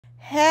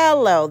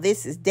Hello,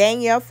 this is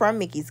Danielle from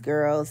Mickey's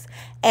Girls,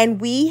 and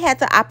we had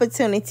the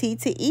opportunity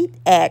to eat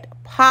at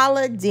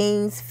Paula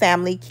Deen's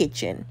Family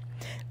Kitchen.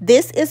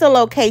 This is a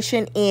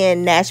location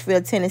in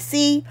Nashville,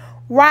 Tennessee,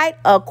 right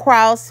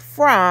across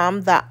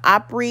from the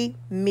Opry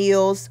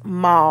Mills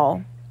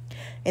Mall.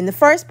 In the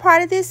first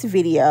part of this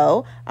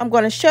video, I'm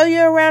going to show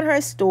you around her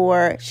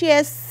store. She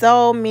has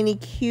so many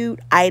cute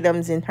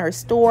items in her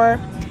store.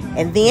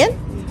 And then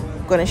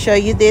I'm going to show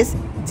you this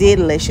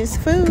delicious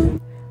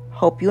food.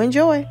 Hope you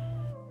enjoy.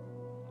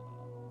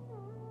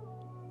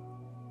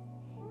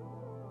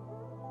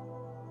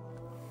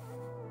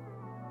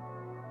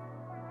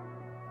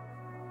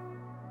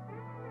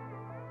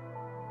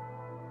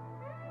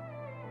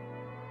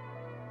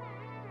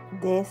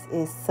 This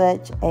is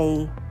such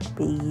a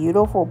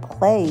beautiful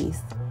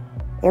place.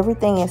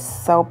 Everything is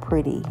so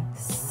pretty.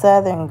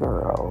 Southern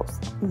girls.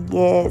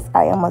 Yes,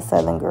 I am a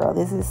Southern girl.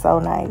 This is so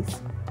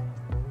nice.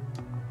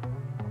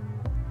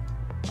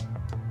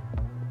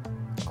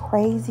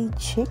 Crazy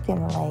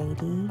chicken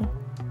lady.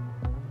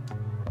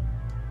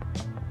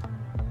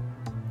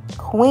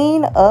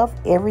 Queen of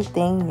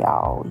everything,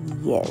 y'all.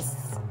 Yes.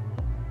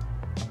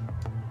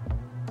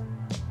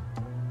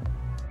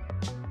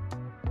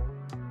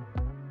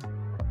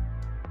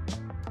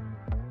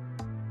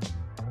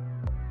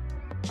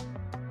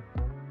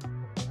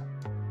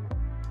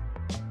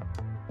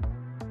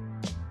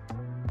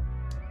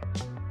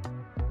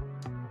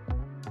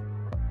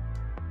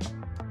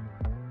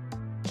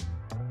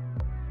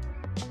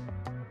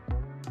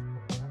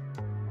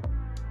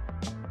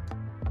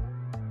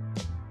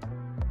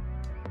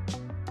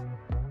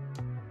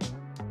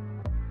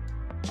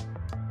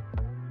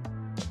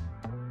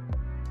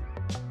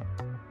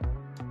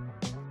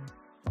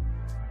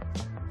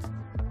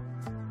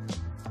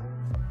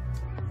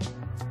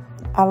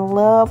 I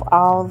love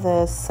all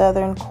the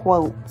Southern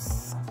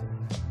quotes.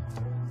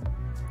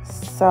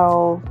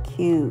 So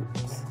cute.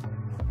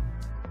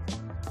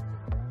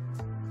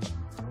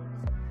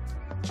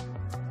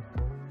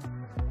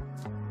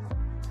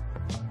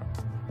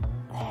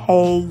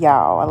 Hey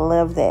y'all, I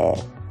love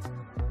that.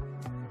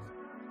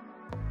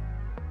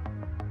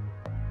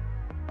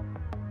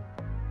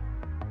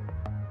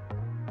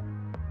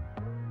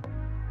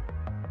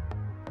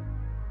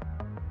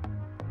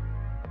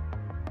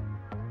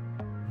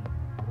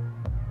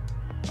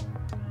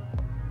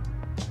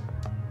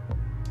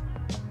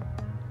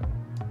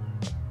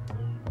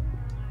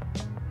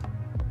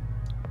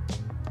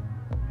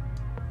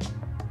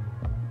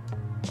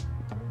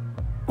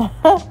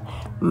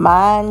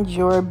 Mind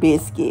your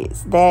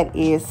biscuits. That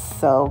is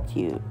so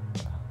cute.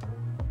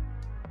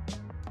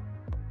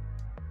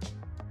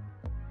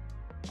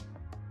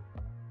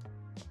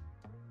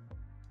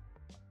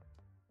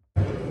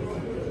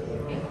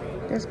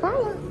 There's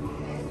Paula.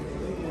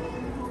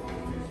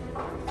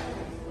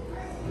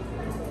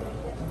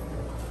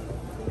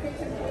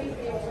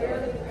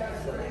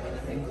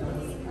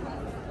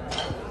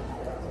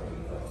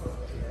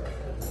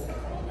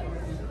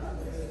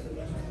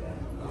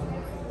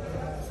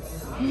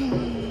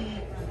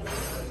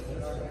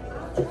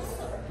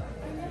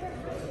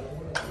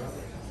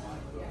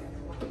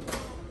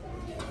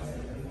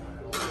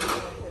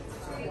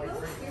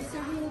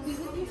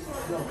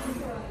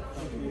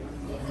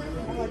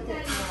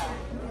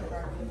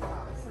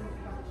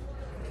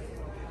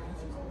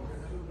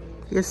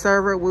 Your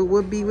server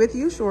will be with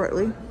you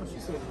shortly. She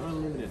said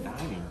unlimited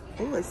dining.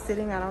 Oh, it's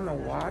sitting out on the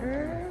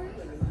water.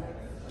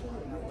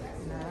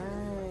 Nice.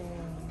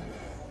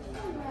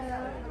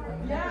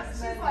 Yeah,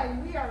 she's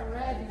like, we are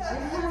ready.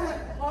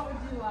 What would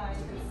you like?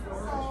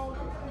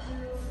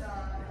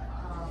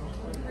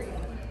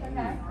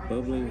 Okay.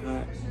 Bubbling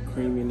hot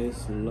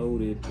creaminess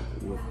loaded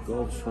with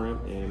Gulf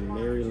shrimp and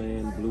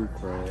Maryland blue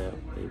crab.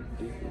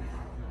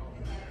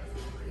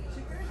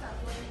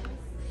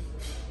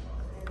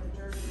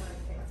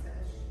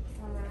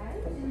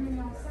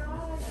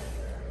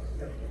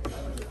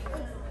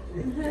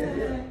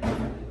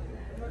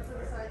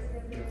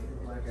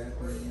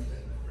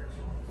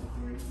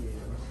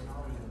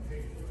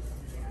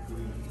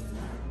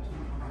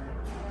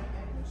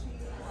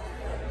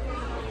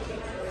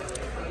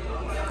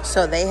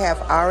 So they have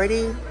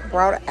already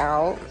brought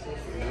out,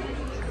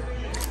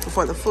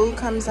 before the food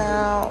comes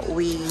out,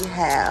 we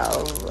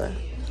have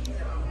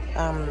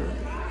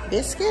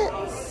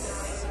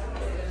biscuits.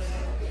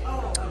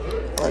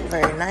 Look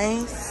very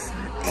nice.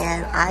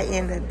 And I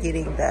end up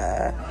getting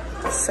the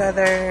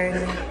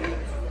Southern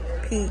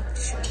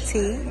peach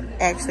tea.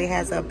 Actually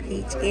has a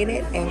peach in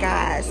it. And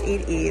guys,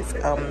 it is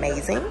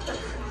amazing.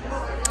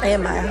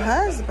 And my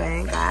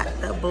husband got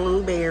the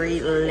blueberry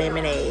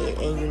lemonade.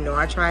 And you know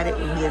I tried it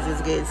and his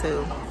is good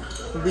too.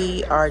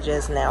 We are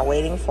just now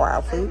waiting for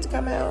our food to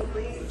come out.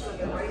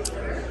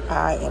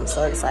 I am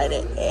so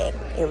excited, and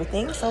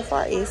everything so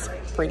far is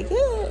pretty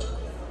good.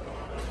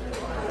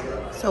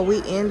 So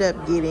we end up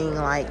getting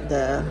like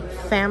the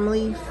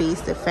family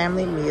feast, the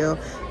family meal.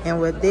 And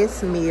with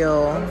this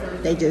meal,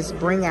 they just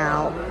bring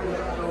out,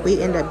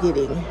 we end up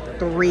getting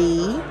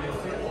 3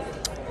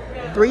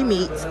 3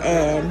 meats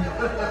and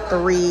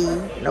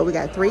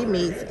 3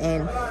 meats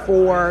and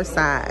 4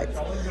 sides.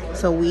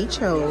 So we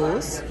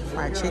chose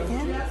fried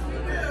chicken.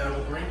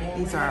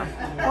 These are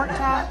pork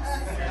chops.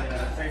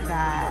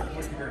 Got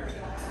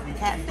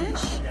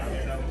catfish,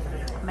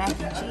 mac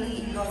and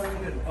cheese,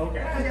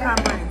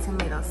 cucumber and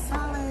tomato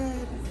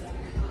salad,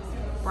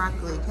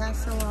 broccoli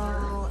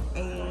casserole,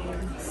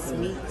 and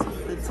sweet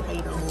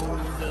potato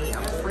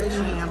yam, fresh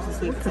yams and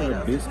sweet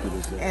potato.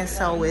 And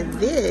so with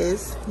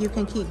this, you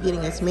can keep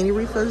getting as many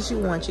refills as you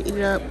want. You eat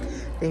it up,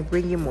 they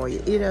bring you more.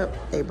 You eat it up,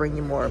 they bring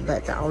you more.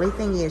 But the only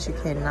thing is you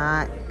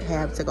cannot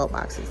have to-go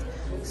boxes.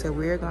 So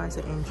we're going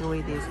to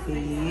enjoy this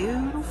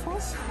beautiful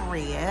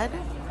spread.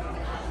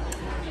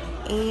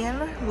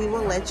 And we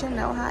will let you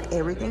know how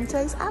everything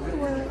tastes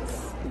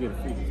afterwards.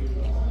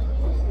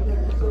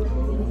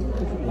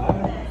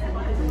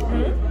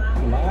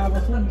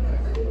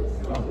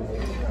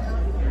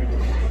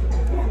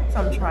 So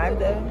I'm trying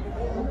the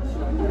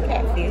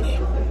catfish.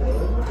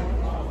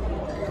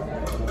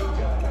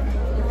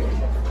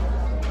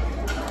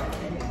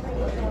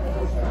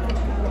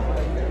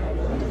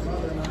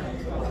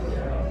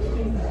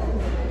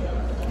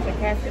 The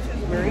catfish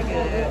is very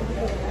good.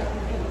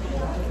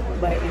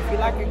 But if you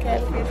like your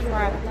catfish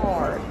fried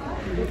hard,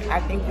 I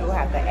think you'll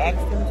have to ask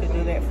them to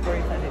do that for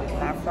you because it's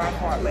not fried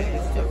hard, but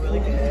it's still really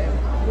good.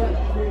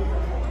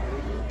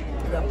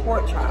 The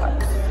pork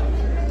chops.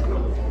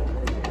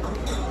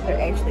 They're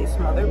actually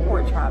smothered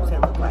pork chops that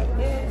look like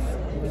this.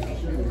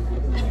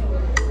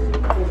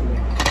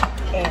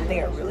 And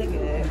they're really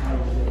good.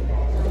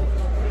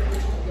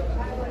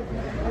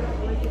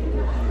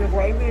 The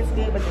gravy is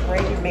good, but the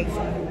gravy makes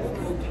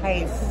it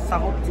taste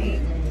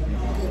salty.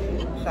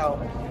 So,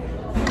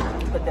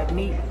 but the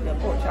meat, the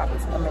pork chop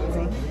is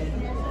amazing.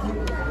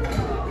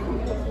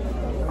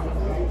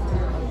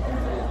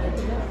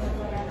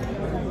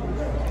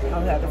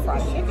 I'll have the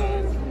fried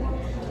chicken.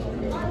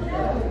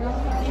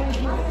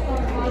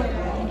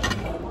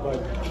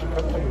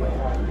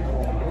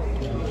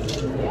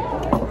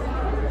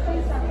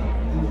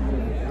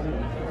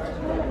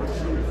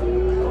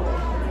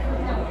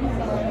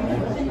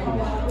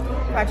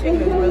 Fried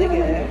chicken is really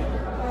good.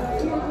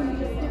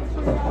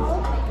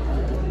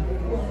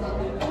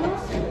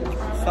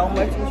 So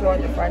much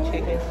enjoyed the fried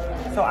chicken.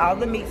 So all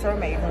the meats are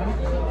amazing.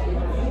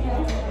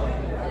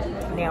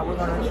 Now we're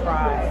gonna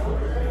try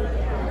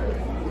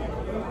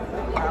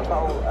our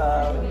bowl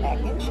of mac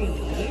and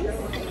cheese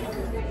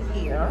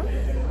here.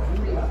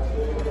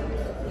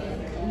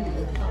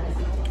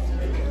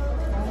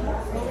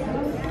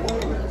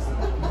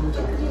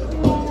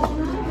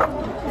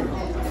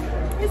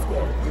 It's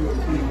good.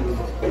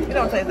 It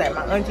don't taste like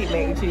my auntie mac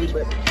and cheese,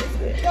 but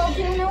it's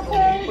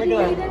good. We're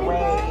doing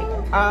great.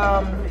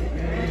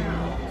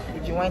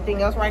 Did you want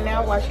anything else right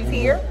now while she's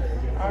here?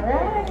 All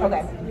right.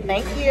 Okay.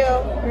 Thank you.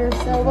 You're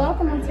so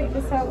welcome. I'll take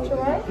this out your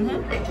way.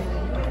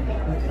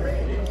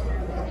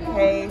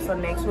 Okay, so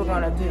next we're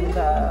gonna do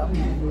the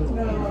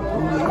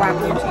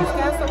broccoli and cheese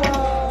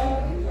casserole.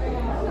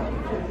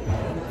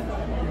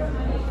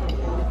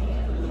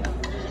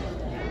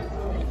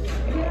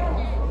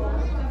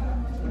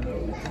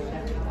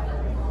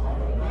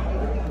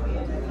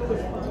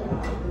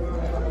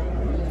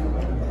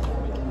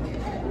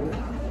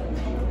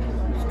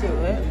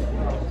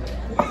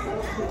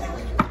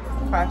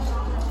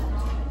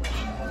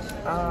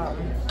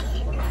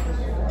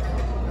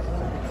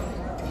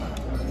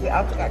 We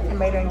also got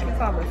tomato and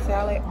cucumber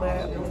salad,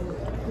 but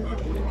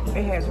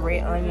it has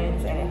red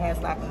onions and it has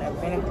like a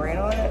vinaigrette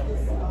on it.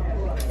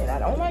 And I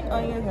don't like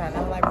onions and I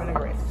don't like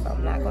vinaigrette, so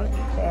I'm not gonna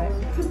eat that.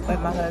 But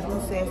my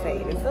husband says that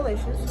it is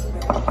delicious.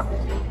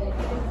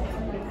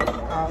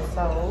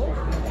 Also,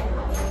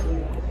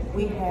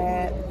 we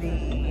had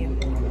the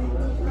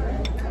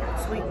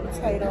sweet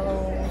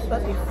potatoes,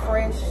 supposed to be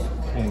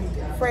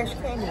fresh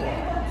candy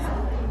yams.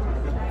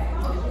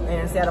 And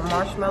instead of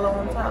marshmallow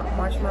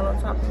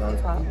topping on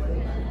top.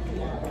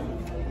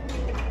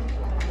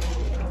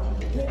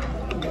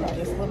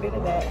 Just a little bit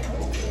of that.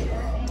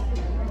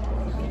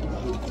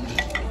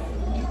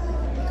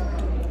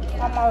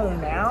 Come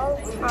on now,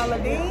 Paula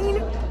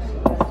Deen.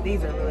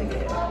 These are really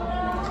good.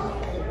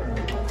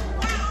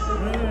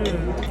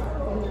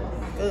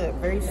 Good,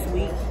 very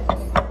sweet.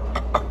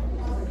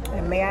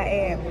 And may I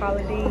add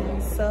Paula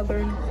Deen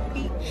Southern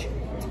Peach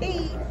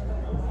Tea.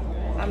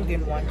 I'm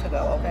getting one to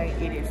go, okay?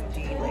 It is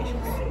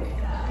delicious.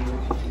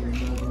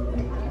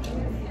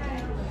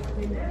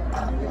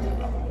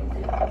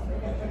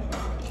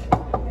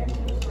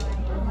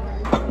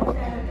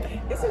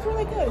 This is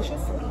really good. It's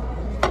just sweet,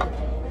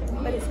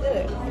 but it's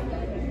good.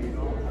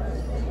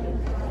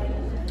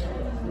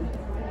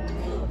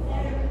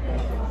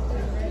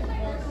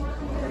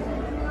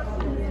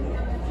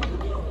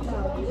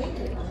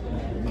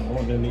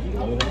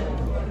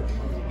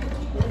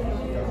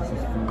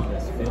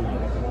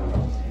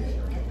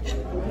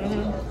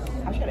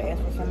 I should have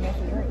asked for something else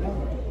to drink. No.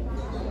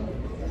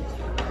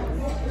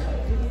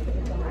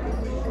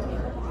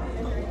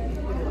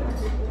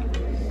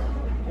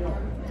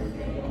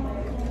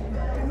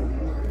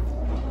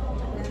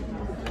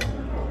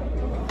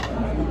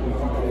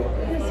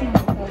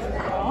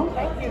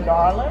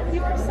 Paula.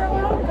 You are so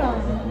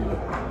welcome.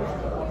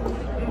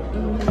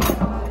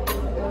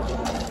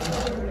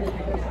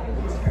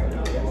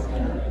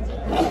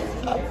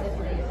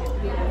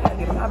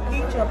 Get my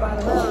peach up out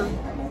of her.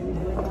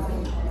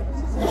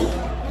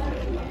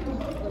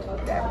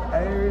 That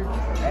urge.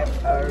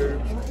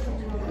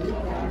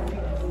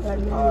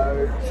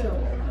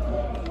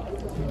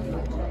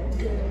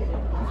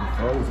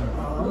 Frozen.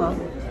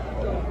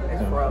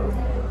 It's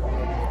frozen.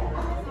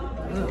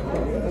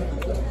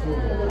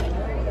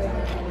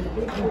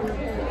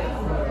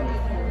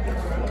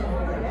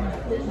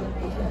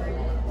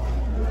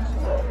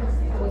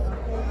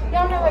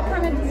 Y'all know what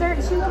kind of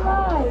desserts you would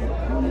like?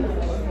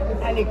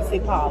 I need to see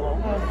Paula.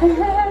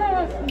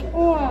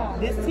 Wow.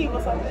 This tea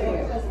was so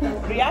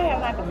good. Do y'all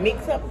have like a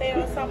mix up there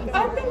or something?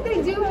 I think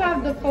they do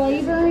have the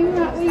flavoring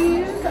that we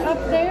use up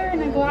there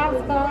in a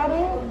glass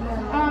bottle.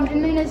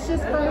 And then it's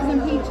just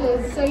frozen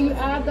peaches. So you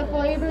add the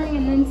flavoring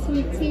and then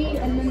sweet tea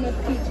and then the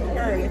peaches.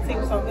 Girl, your tea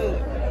was so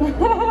good.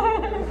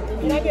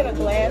 Can I get a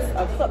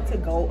cup to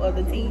go of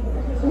the tea?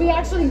 We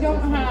actually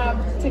don't have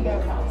to-go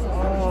cups.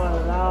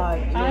 Oh,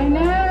 Lord. I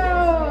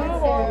know.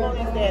 Oh, look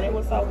at that. It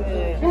was so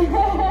good.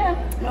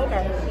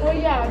 Okay. Well,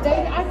 yeah,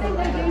 I think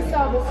they do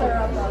sell the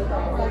syrup.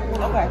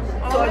 Okay.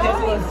 So it's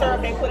just a little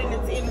syrup they put in the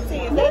tea,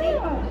 is that it?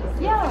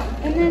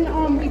 Yeah. And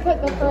then we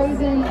put the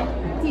frozen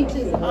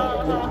peaches in.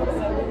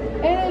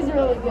 It is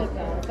really good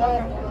though.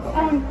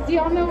 But do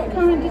y'all know what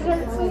kind of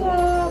desserts we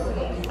have?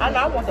 I know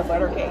I want the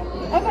butter cake.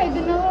 Okay,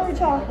 vanilla or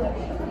chocolate?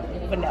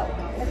 Vanilla.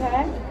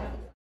 Okay.